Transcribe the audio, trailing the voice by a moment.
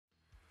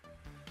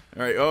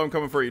Alright, oh, I'm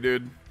coming for you,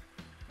 dude.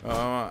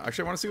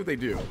 Actually, I want to see what they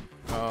do.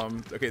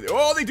 Okay,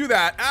 oh, they do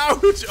that!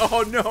 Ouch!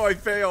 Oh, no, I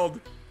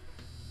failed.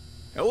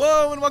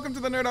 Hello, and welcome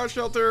to the Nerdout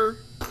Shelter.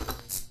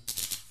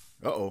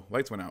 Uh-oh,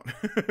 lights went out.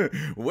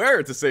 Where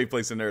it's a safe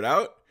place to nerd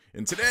out.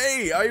 And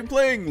today, I am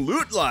playing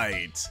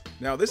LootLite.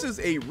 Now, this is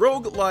a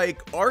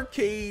rogue-like,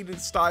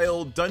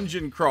 arcade-style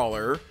dungeon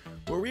crawler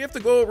where we have to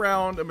go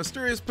around a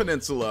mysterious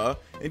peninsula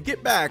and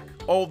get back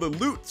all the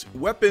loot,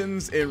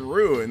 weapons, and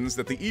ruins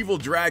that the evil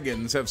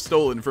dragons have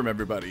stolen from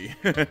everybody.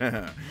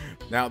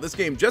 Now, this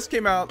game just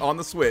came out on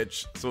the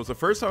Switch, so it's the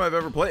first time I've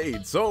ever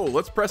played, so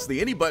let's press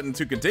the any button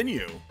to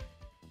continue.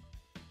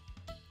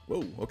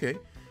 Whoa, okay.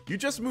 You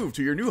just moved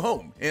to your new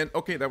home, and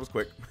okay, that was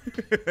quick.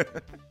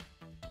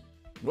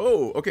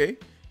 Whoa, okay.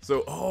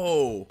 So,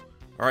 oh,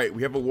 all right,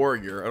 we have a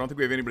warrior. I don't think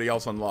we have anybody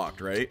else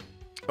unlocked, right?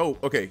 Oh,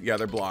 okay, yeah,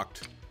 they're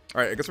blocked. All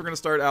right, I guess we're gonna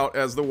start out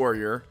as the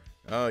warrior.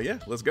 Yeah,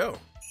 let's go.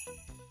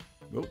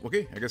 Oh,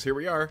 okay, I guess here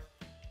we are.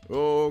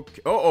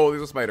 Okay, oh,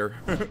 there's a spider.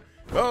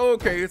 Oh,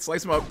 okay, let's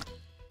slice him up.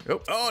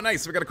 Oh,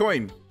 nice, we got a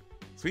coin.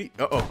 Sweet,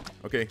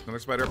 okay, another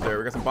spider up there.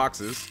 We got some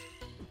boxes.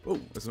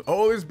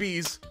 Oh, there's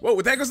bees. Whoa,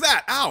 what the heck was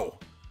that? Ow!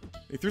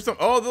 He threw some,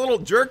 oh, the little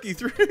jerk, he's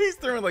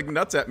throwing like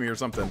nuts at me or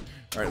something.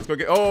 All right, let's go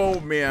get, oh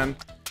man.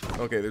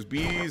 Okay, there's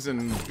bees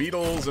and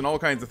beetles and all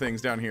kinds of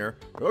things down here.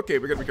 Okay,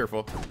 we gotta be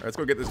careful. All right, let's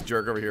go get this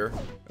jerk over here.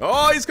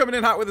 Oh, he's coming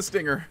in hot with a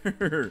stinger.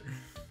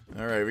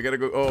 All right, we gotta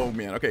go, oh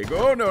man, okay,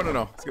 go, no.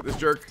 Let's get this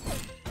jerk.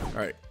 All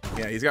right,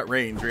 yeah, he's got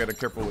range. We gotta be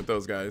careful with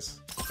those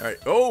guys. All right,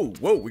 oh,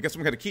 whoa, we got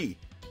some kind of key.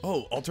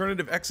 Oh,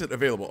 alternative exit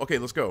available. Okay,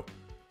 let's go.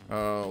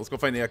 Let's go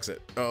find the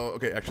exit. Oh,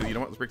 okay, actually, you know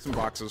what? Let's break some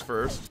boxes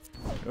first.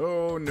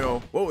 Oh, no.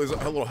 Whoa, there's a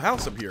little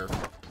house up here.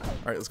 All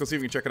right, let's go see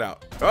if we can check it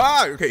out.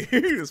 Ah, okay,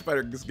 the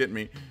spider is getting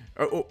me.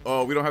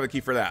 Oh, we don't have a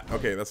key for that.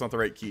 Okay, that's not the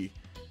right key.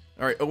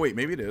 All right, oh, wait,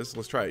 maybe it is.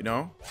 Let's try it.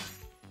 No?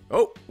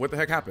 Oh, what the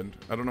heck happened?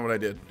 I don't know what I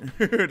did.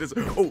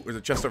 Oh, there's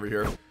a chest over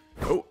here.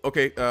 Oh,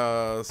 okay,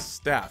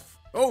 staff.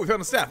 Oh, we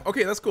found a staff.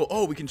 Okay, that's cool.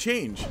 Oh, we can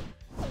change.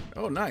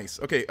 Oh,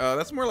 nice. Okay,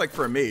 that's more like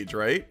for a mage,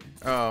 right?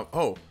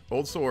 Oh,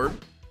 old sword.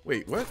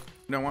 Wait, what?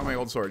 No, I want my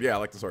old sword. Yeah, I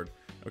like the sword.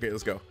 Okay,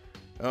 let's go.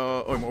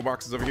 Oh, more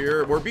boxes over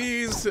here. More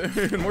bees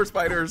and more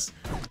spiders.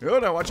 Oh,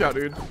 no, watch out,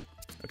 dude.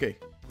 Okay,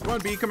 come on,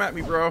 bee, come at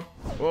me, bro.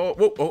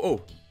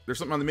 Oh. There's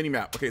something on the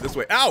mini-map. Okay, this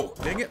way. Ow!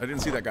 Dang it, I didn't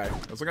see that guy.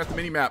 I was looking at the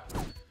mini-map.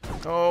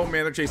 Oh,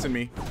 man, they're chasing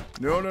me.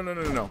 No.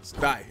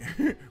 Die.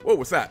 Whoa,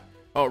 what's that?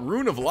 Oh,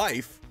 Rune of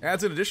Life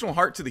adds an additional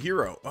heart to the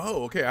hero.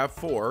 Oh, okay, I have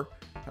 4.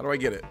 How do I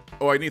get it?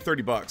 Oh, I need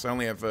 30 bucks. I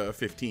only have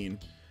 15.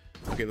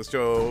 Okay, let's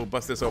go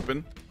bust this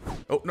open.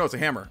 Oh, no, it's a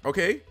hammer.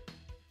 Okay.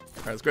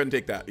 All right, let's go ahead and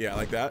take that. Yeah, I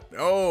like that.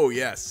 Oh,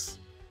 yes.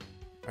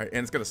 All right,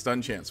 and it's got a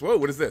stun chance. Whoa,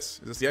 what is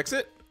this? Is this the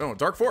exit? Oh,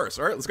 Dark Forest.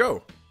 All right, let's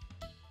go.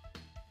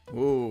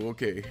 Whoa,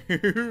 okay.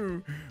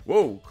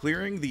 Whoa,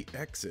 clearing the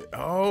exit.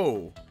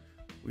 Oh,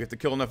 we have to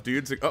kill enough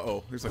dudes.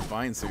 Uh-oh, there's like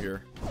vines through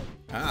here.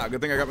 Ah,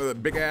 good thing I got with a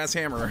big-ass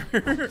hammer.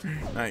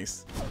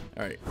 Nice.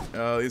 All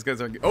right, these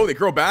guys are... Oh, they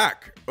grow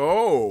back.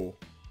 Oh,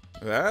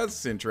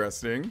 that's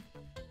interesting.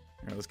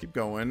 All right, let's keep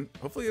going.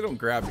 Hopefully they don't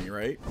grab me,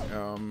 right?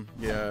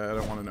 Yeah, I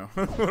don't want to know.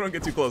 I don't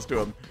get too close to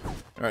them.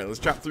 All right, let's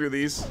chop through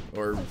these,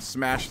 or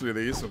smash through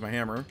these with my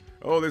hammer.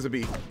 Oh, there's a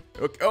bee.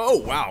 Okay. Oh,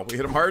 wow, we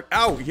hit him hard.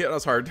 Ow, he hit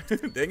us hard.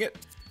 Dang it.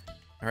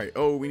 All right,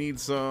 oh, we need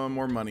some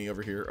more money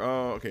over here.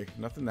 Oh, okay,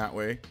 nothing that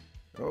way.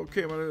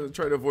 Okay, I'm gonna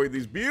try to avoid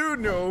these bees.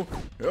 No.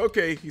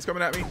 Okay, he's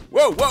coming at me.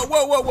 Whoa.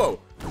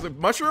 There's a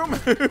mushroom?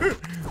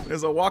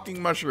 There's a walking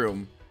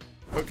mushroom.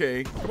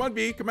 Okay, come on,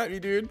 bee, come at me,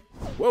 dude.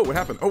 Whoa, what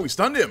happened? Oh, we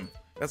stunned him.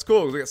 That's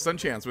cool. We got stun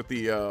chance with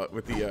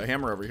the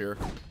hammer over here.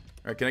 All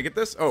right, can I get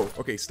this? Oh,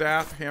 okay.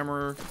 Staff,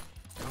 hammer.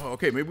 Oh,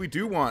 okay. Maybe we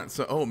do want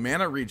some. Oh,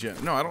 mana regen.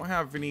 No, I don't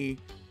have any.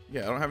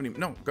 Yeah, I don't have any.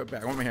 No, go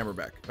back. I want my hammer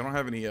back. I don't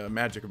have any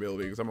magic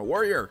ability because I'm a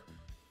warrior.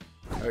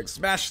 I like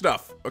smash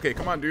stuff. Okay,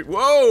 come on, dude.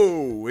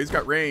 Whoa, he's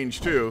got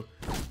range too.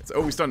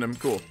 Oh, we stunned him.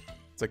 Cool.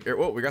 It's like,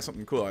 whoa, we got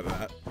something cool out of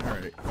that. All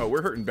right. Oh,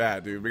 we're hurting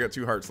bad, dude. We got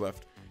 2 hearts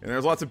left, and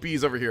there's lots of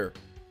bees over here.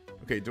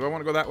 Okay, do I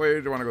want to go that way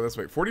or do I want to go this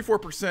way?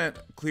 44%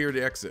 clear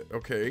to exit.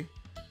 Okay.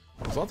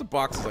 There's lots of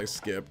boxes I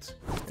skipped.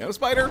 And a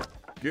spider.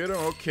 Get him.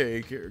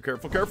 Okay.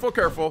 Careful.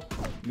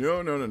 No.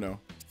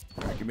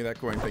 All right, give me that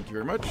coin. Thank you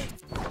very much.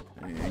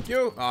 Thank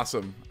you.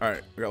 Awesome. All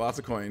right, we got lots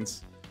of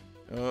coins.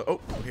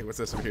 Oh, okay. What's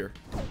this over here?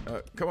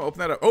 Come on, open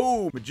that up.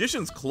 Oh,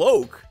 magician's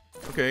cloak.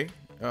 Okay.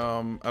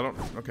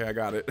 Okay, I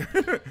got it.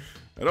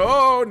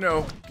 Oh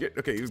no.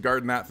 Okay, he was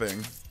guarding that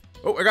thing.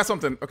 Oh, I got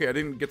something. Okay, I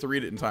didn't get to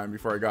read it in time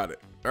before I got it.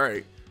 All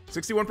right,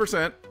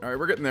 61%. All right,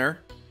 we're getting there.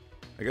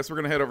 I guess we're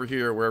gonna head over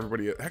here where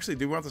everybody is. Actually,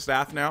 do we want the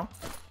staff now?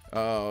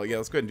 Yeah,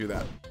 let's go ahead and do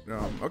that.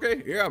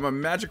 Okay, yeah, I'm a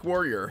magic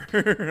warrior.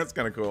 That's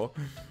kind of cool.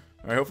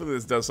 All right, hopefully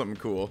this does something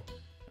cool.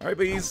 All right,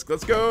 bees,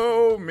 let's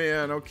go,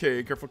 man.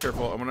 Okay, careful.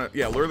 I'm gonna,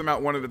 yeah, lure them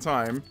out one at a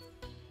time,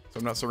 so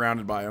I'm not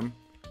surrounded by them.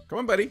 Come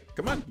on, buddy.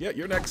 Come on. Yeah,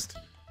 you're next.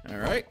 All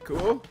right,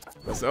 cool.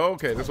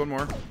 Okay, there's one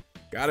more.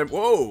 Got him.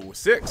 Whoa,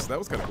 6. That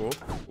was kind of cool.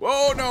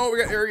 Whoa, no,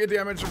 we got area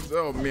damage.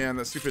 Oh man,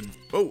 that's stupid.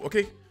 Oh,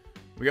 okay.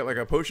 We got like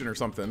a potion or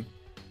something.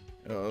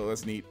 Oh,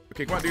 that's neat.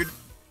 Okay, come on, dude.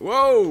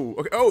 Whoa.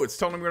 Okay. Oh, it's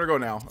telling me where to go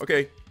now.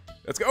 Okay.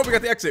 Let's go. Oh, we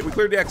got the exit. We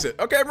cleared the exit.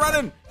 Okay, I'm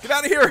running. Get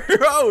out of here.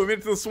 Oh, we made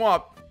it to the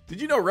swamp. Did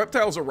you know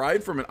reptiles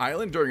arrive from an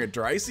island during a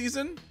dry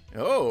season?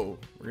 Oh,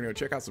 we're going to go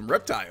check out some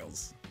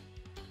reptiles.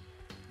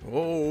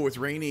 Oh, it's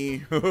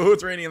rainy. Oh,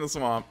 it's rainy in the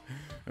swamp.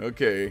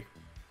 Okay.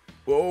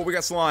 Whoa, we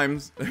got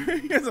slimes.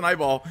 He has an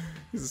eyeball.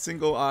 He's a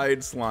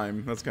single-eyed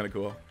slime. That's kind of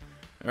cool.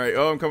 All right.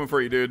 Oh, I'm coming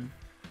for you, dude.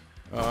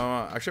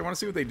 Actually, I want to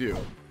see what they do.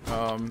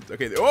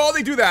 Okay. Oh,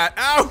 they do that.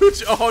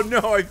 Ouch. Oh,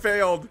 no, I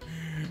failed.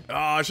 Oh,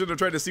 I should have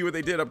tried to see what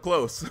they did up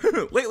close.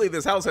 Lately,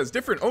 this house has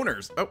different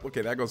owners. Oh,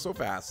 okay, that goes so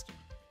fast.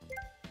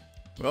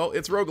 Well,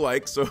 it's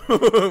roguelike,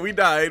 so we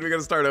died. We got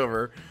to start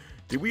over.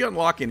 Did we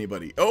unlock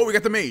anybody? Oh, we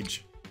got the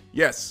mage.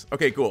 Yes.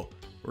 Okay, cool.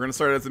 We're going to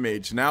start as the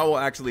mage. Now we'll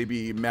actually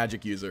be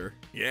magic user.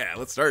 Yeah,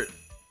 let's start.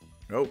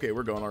 Okay,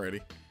 we're going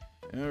already.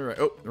 All right.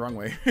 Oh, the wrong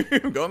way.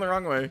 I'm going the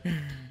wrong way.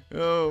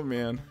 Oh,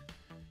 man.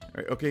 All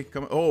right, okay,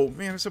 come on. Oh,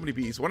 man, there's so many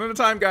bees. One at a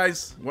time,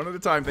 guys. One at a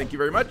time. Thank you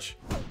very much.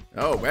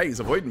 Oh, wow, he's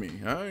avoiding me.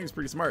 Oh, he's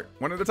pretty smart.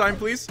 One at a time,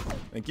 please.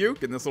 Thank you.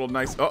 Getting this little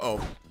nice...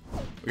 Uh-oh.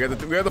 We got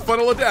the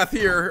funnel of death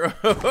here.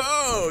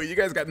 Oh, you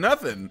guys got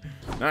nothing.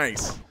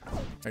 Nice.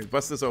 All right,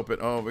 bust this open.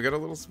 Oh, we got a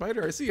little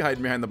spider. I see you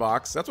hiding behind the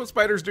box. That's what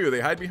spiders do. They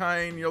hide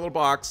behind your little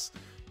box.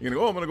 You're going to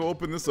go, oh, I'm going to go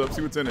open this up,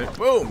 see what's in it.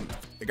 Boom.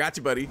 I got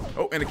you, buddy.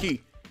 Oh, and a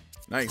key.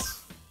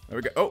 Nice. There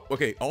we go. Oh,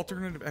 okay.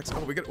 Alternative X.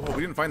 Oh, we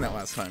didn't find that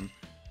last time.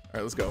 All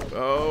right, let's go.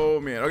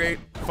 Oh, man. Okay,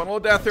 funnel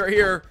of death right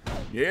here.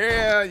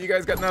 Yeah, you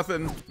guys got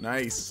nothing.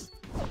 Nice.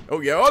 Oh,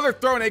 yeah. Oh, they're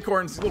throwing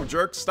acorns. You little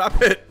jerks.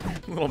 Stop it.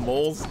 Little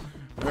moles.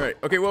 All right.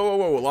 Okay, whoa,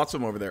 whoa, whoa. Lots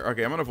of them over there.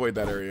 Okay, I'm going to avoid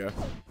that area.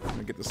 I'm going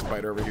to get the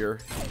spider over here.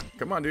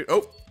 Come on, dude.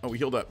 Oh, we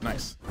healed up.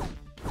 Nice.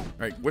 All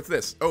right, what's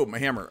this? Oh, my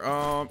hammer.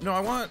 No,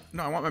 I want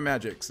my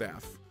magic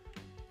staff.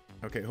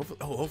 Okay,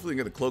 hopefully we can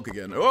get the cloak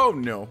again. Oh,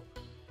 no.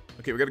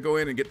 Okay, we got to go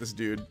in and get this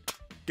dude.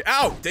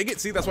 Ow! Dang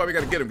it! See, that's why we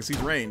gotta get him, because he's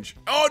range.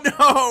 Oh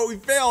no! We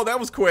failed! That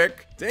was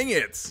quick! Dang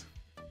it!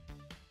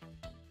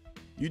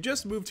 You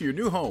just moved to your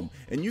new home,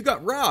 and you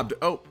got robbed!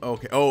 Oh,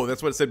 okay. Oh,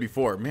 that's what it said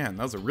before. Man,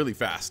 that was really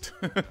fast.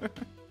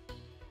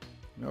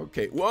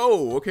 Okay.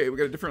 Whoa! Okay, we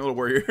got a different little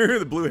warrior.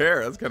 The blue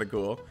hair. That's kind of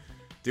cool.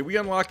 Did we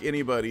unlock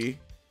anybody?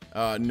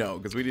 No,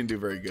 because we didn't do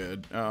very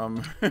good.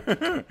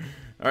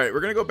 Alright, we're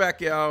gonna go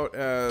back out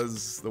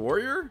as the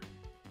warrior?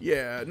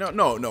 Yeah,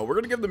 no. We're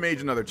gonna give the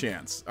mage another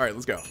chance. Alright,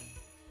 let's go.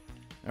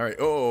 Alright,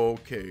 oh,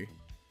 okay.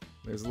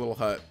 There's a little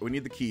hut. We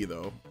need the key,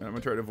 though. And I'm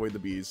gonna try to avoid the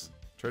bees.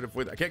 Try to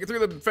avoid that. I can't get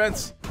through the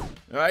fence!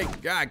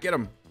 Alright, God, get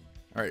them.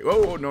 Alright,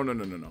 whoa,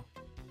 no.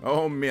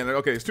 Oh, man,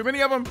 okay, there's too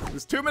many of them!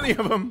 There's too many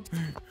of them!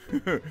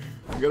 I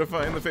gotta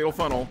find the fatal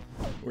funnel.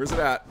 Where's it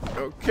at?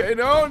 Okay,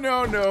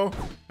 no!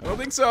 I don't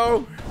think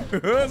so!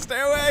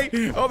 Stay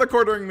away! Oh, they're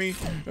cornering me!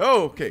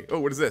 Oh, okay.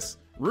 Oh, what is this?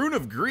 Rune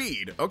of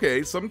Greed!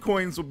 Okay, some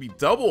coins will be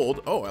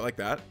doubled. Oh, I like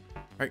that.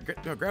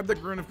 Alright, grab the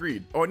Rune of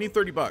Greed. Oh, I need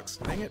 30 bucks.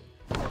 Dang it.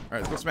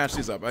 Alright, let's go smash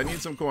these up. I need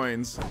some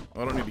coins.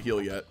 Oh, I don't need to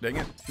heal yet. Dang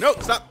it.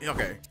 Nope, stop.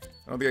 Okay.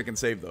 I don't think I can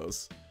save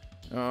those.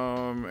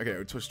 Okay,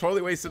 we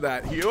totally wasted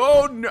that. Heal.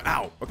 Oh, no.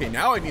 Ow. Okay,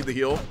 now I need the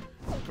heal.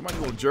 Come on,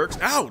 you little jerks.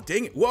 Ow,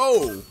 dang it.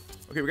 Whoa.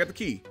 Okay, we got the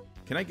key.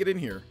 Can I get in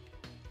here?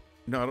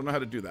 No, I don't know how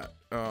to do that.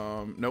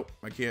 Nope,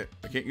 I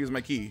can't use my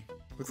key.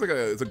 Looks like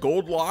it's a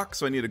gold lock,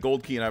 so I need a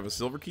gold key and I have a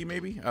silver key,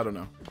 maybe? I don't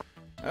know.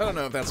 I don't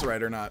know if that's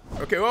right or not.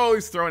 Okay, well,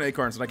 he's throwing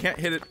acorns, and I can't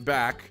hit it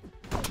back.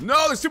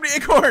 No, there's too many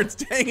acorns!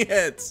 Dang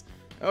it!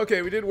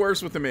 Okay, we did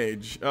worse with the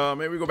mage.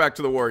 Maybe we go back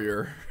to the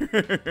warrior.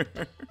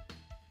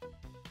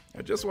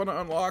 I just want to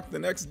unlock the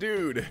next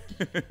dude.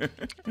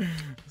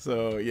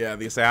 So, yeah,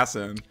 the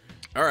assassin.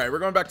 Alright, we're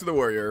going back to the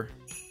warrior.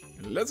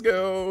 Let's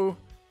go!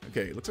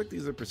 Okay, looks like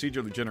these are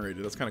procedurally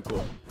generated. That's kind of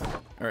cool.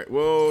 Alright,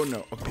 whoa,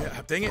 no. Okay,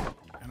 dang it.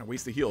 I'm gonna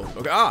waste the heal.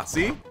 Okay,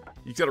 see?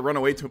 You gotta run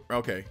away to.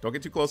 Okay, don't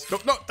get too close. No,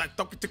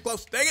 don't get too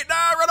close. Dang it! No,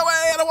 run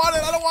away! I don't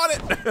want it!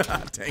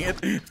 Dang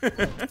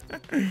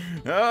it!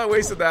 Oh, I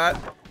wasted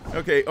that.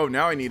 Okay. Oh,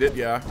 now I need it.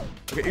 Yeah.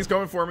 Okay, he's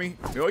coming for me.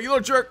 Oh, you little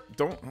jerk!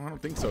 I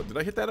don't think so. Did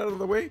I hit that out of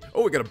the way?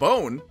 Oh, we got a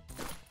bone.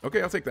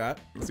 Okay, I'll take that.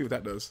 Let's see what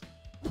that does.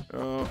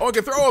 Oh, I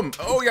can throw him.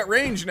 Oh, we got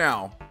range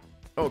now.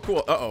 Oh,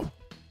 cool. Uh-oh.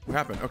 What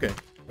happened? Okay.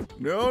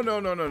 No.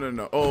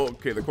 Oh,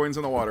 okay. The coin's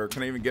in the water.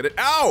 Can I even get it?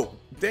 Ow!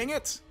 Dang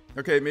it!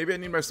 Okay, maybe I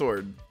need my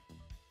sword.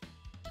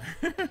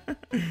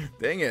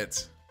 Dang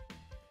it.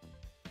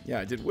 Yeah,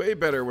 I did way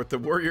better with the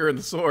warrior and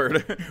the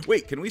sword.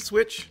 Wait, can we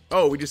switch?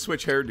 Oh, we just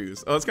switch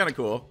hairdos. Oh, that's kind of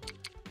cool.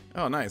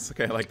 Oh, nice.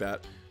 Okay, I like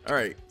that. All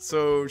right,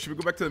 so should we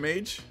go back to the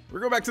mage? We're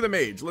going back to the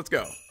mage. Let's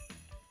go.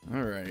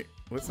 All right.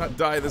 Let's not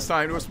die this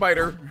time to a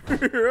spider.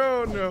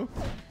 Oh, no.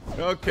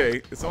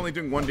 Okay, it's only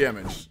doing 1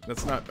 damage.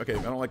 That's not... Okay,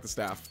 I don't like the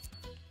staff.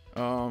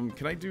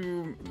 Can I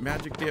do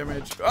magic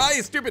damage? Ah,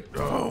 you stupid!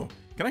 Oh,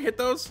 can I hit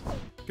those?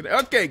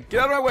 Okay,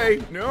 get out of my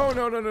way! No.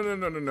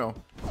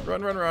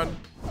 Run.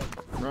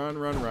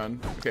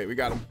 Okay, we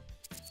got him.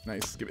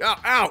 Nice.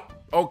 Ow!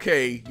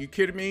 Okay, you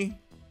kidding me?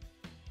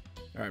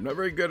 Alright, I'm not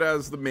very good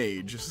as the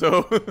mage,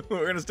 so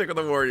we're gonna stick with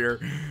the warrior.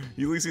 At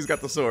least he's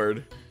got the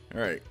sword.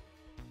 Alright.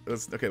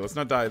 Let's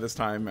not die this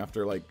time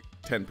after, like,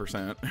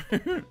 10%. I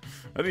didn't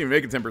even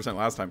make it 10%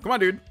 last time. Come on,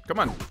 dude. Come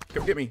on.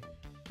 Come get me.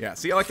 Yeah,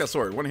 see, I like that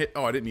sword. One hit.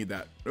 Oh, I didn't need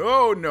that.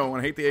 Oh, no.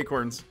 I hate the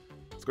acorns.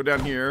 Let's go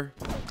down here.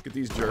 Let's get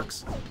these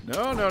jerks.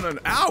 No, no, no, no.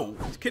 Ow!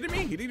 He's kidding me?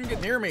 He didn't even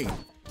get near me.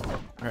 All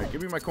right,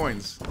 give me my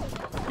coins.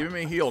 Give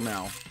me a heal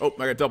now. Oh,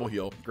 I got double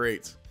heal.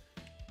 Great.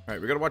 All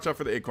right, we got to watch out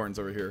for the acorns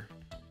over here.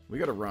 We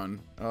got to run.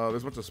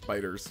 There's a bunch of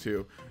spiders,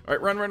 too. All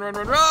right, run, run, run,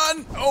 run,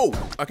 run! Oh!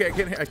 Okay, I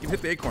can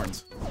hit the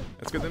acorns.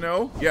 That's good to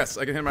know. Yes,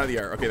 I can hit them out of the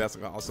air. Okay, that's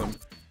awesome.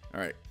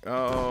 All right.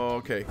 Oh,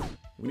 okay.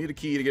 We need a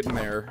key to get in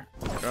there.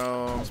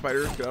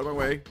 Spiders, get out of my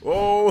way.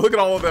 Oh, look at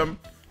all of them.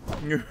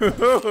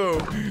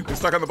 They're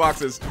stuck on the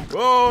boxes.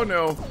 Oh,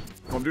 no.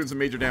 Oh, I'm doing some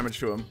major damage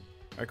to them.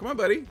 All right, come on,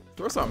 buddy.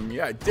 Throw something.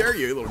 Yeah, I dare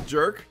you, you little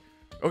jerk.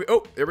 Okay.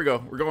 Oh, there we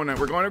go. We're going now.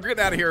 We're getting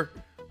out of here.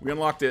 We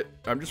unlocked it.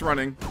 I'm just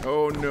running.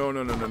 Oh, no,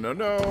 no, no, no, no,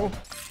 no.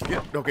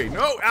 Okay,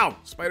 no. Ow,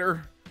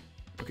 spider.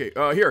 Okay,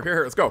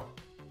 here. Let's go.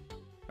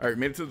 All right,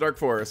 made it to the dark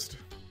forest.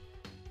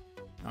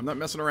 I'm not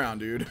messing around,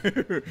 dude.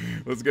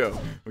 Let's go.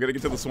 We gotta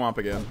get to the swamp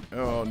again.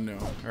 Oh, no.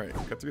 All right,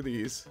 cut through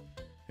these.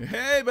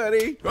 Hey,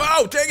 buddy.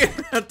 Oh, dang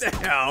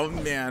it. Oh,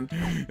 man.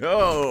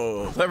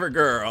 Oh, clever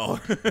girl.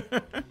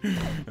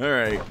 All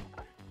right.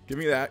 Give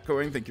me that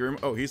coin. Thank you very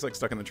much. Oh, he's like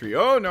stuck in the tree.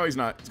 Oh, no, he's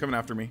not. He's coming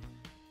after me.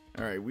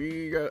 All right,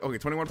 we got, okay,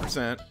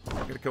 21%.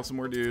 Gotta kill some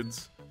more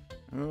dudes.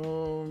 Where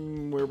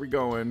are we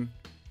going?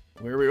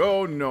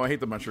 Oh, no, I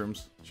hate the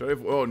mushrooms. Should I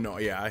have, oh, no,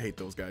 yeah, I hate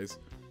those guys. All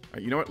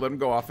right, you know what? Let them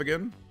go off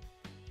again.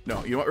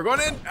 No, you know what? We're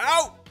going in.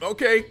 Ow!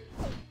 Okay.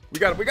 We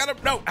got him.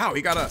 No, ow,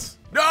 he got us.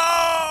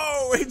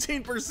 No!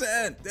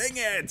 18%. Dang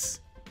it.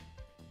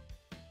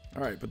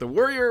 All right, but the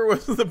warrior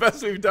was the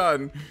best we've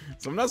done.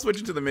 So I'm not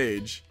switching to the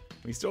mage.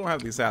 We still don't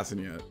have the assassin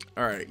yet.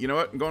 All right, you know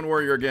what? I'm going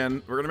warrior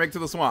again. We're going to make it to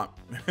the swamp.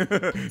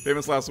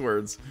 Famous last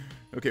words.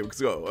 Okay, let's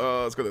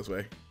go. Let's go this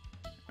way.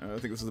 I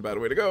think this is a bad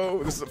way to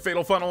go. This is a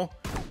fatal funnel.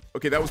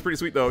 Okay, that was pretty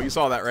sweet, though. You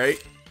saw that,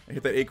 right? I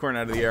hit that acorn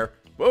out of the air.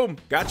 Boom.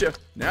 Gotcha.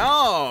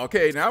 Now,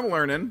 okay, now I'm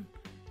learning.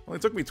 Only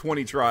took me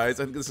 20 tries.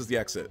 I think this is the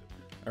exit.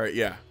 All right,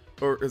 yeah.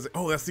 Or is it,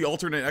 oh, that's the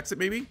alternate exit,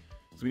 maybe?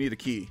 So we need a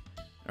key.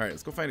 All right,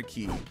 let's go find a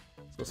key.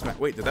 Let's go smack.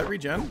 Wait, did that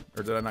regen?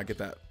 Or did I not get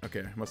that?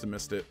 Okay, I must have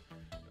missed it.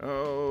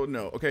 Oh,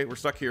 no. Okay, we're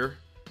stuck here.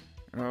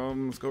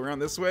 Let's go around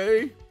this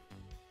way.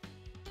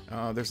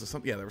 There's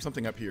something. Yeah, there was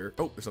something up here.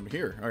 Oh, there's something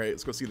here. All right,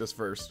 let's go see this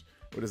first.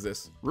 What is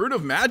this? Root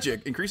of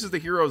Magic increases the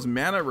hero's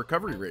mana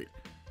recovery rate.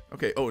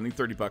 Okay. Oh, I need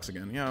 30 bucks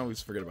again. Yeah, I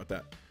always forget about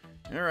that.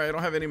 All right, I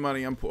don't have any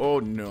money. Oh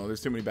no,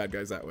 there's too many bad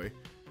guys that way.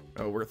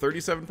 Oh, we're at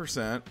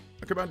 37%.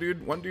 Oh, come on,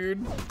 dude. One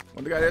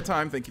guy at a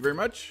time. Thank you very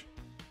much.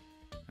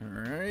 All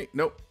right.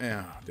 Nope.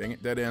 Yeah. Dang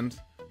it. Dead end.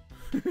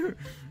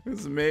 This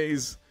is a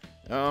maze.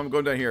 I'm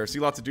going down here. I see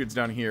lots of dudes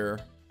down here.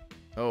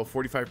 Oh,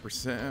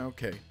 45%.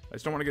 Okay. I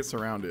just don't want to get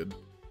surrounded.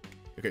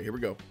 Okay, here we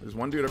go. There's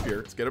one dude up here.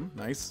 Let's get him.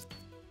 Nice.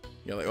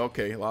 Yeah, like,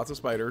 okay. Lots of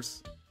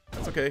spiders.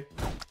 That's okay.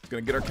 It's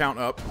going to get our count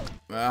up.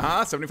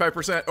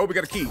 75%. Oh, we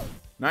got a key.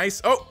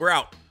 Nice. Oh, we're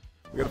out.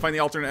 We got to find the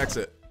alternate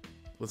exit.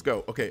 Let's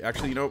go. Okay,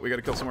 actually, you know what? We got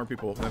to kill some more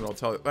people. And then I'll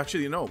tell you.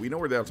 Actually, you know, we know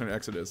where the alternate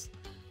exit is.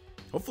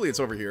 Hopefully it's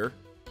over here.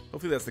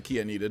 Hopefully that's the key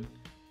I needed.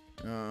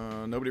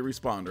 Nobody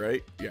respawned,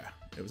 right? Yeah,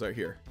 it was right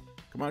here.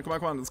 Come on, come on,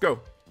 come on. Let's go.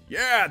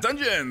 Yeah,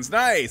 dungeons.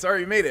 Nice. All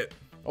right, we made it.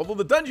 Although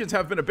the dungeons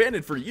have been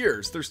abandoned for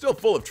years, they're still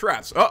full of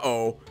traps.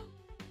 Uh-oh.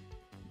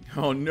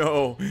 Oh,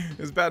 no.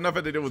 It's bad enough I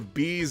had to deal with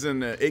bees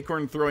and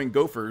acorn-throwing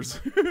gophers.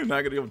 Not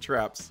gonna deal with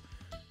traps.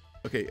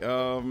 Okay,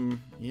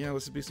 yeah,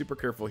 let's be super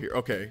careful here.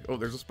 Okay. Oh,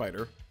 there's a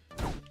spider.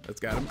 That's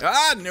got him.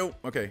 Ah, no.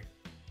 Okay.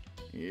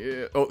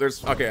 Yeah. Oh,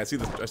 there's. Okay, I see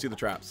the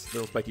traps.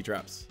 Little spiky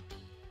traps.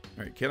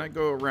 All right, can I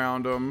go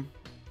around them?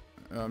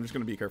 I'm just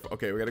gonna be careful.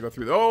 Okay, we gotta go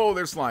through. Oh,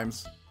 there's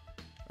slimes. All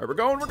right, we're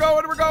going.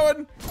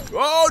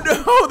 Oh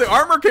no, the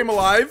armor came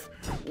alive.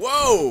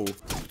 Whoa.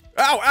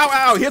 Ow, ow,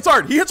 ow. He hits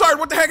hard.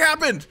 What the heck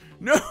happened?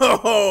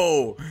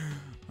 No.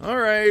 All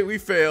right, we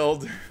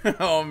failed.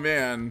 Oh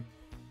man.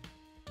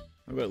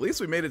 But at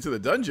least we made it to the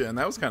dungeon.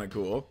 That was kind of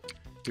cool.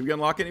 Did we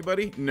unlock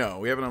anybody? No,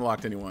 we haven't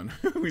unlocked anyone.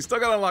 We still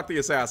gotta unlock the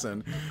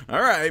assassin.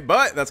 All right,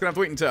 but that's gonna have to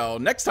wait until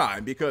next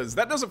time, because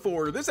that does it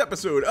for this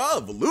episode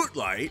of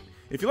LootLite.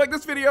 If you like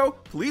this video,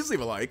 please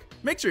leave a like.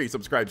 Make sure you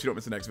subscribe so you don't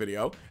miss the next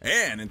video.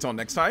 And until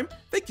next time,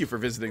 thank you for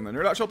visiting the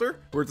Nerdout Shelter,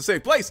 where it's a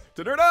safe place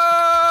to nerd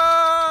out!